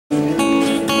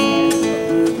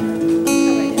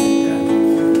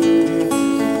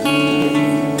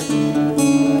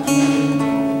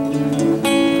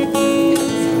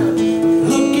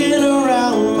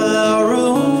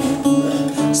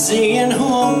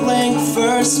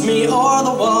hurts me or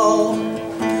the wall.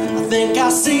 I think I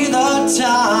see the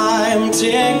time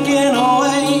ticking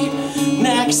away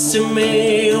next to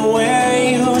me, where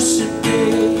you should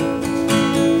be,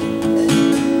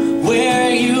 where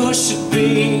you should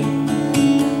be.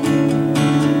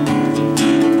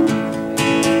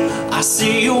 I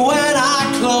see you when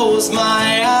I close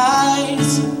my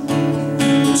eyes,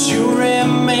 but you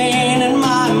remain in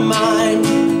my mind.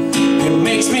 It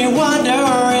makes me wonder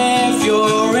if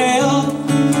you're real,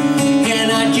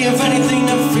 and I'd give anything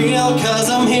to feel, 'cause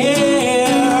I'm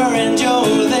here and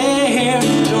you're there.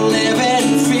 Don't live in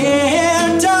fear,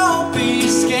 don't be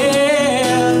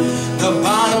scared. The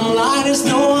bottom line is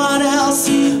no one else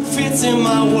fits in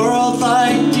my world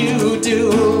like you do,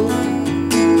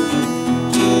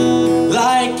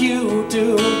 like you do.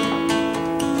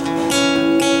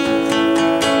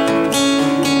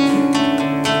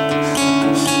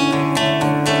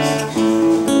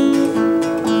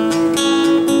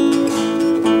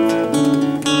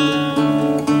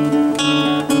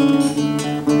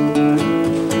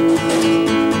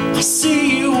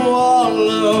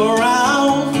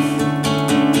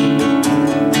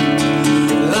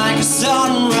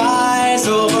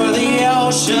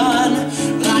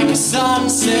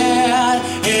 Sunset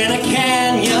in a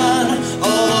canyon.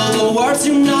 Although the words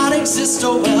do not exist,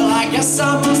 oh well, I guess I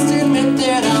must admit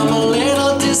that I'm a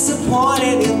little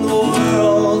disappointed in the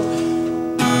world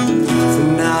for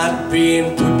not being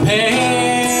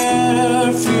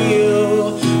prepared for you,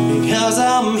 because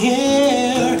I'm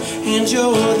here and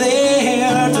you're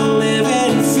there. Don't live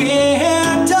in fear,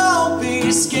 don't be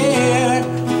scared.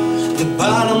 The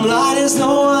bottom line is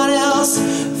no one else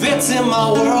fits in my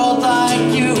world like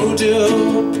you do,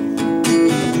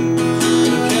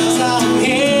 because I'm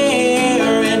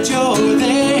here and you're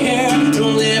there.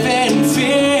 Don't live in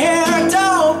fear,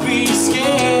 don't be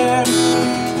scared.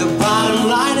 The bottom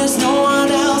line is no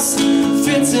one else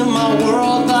fits in my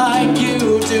world like you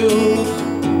do,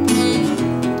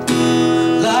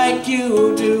 like you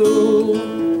do.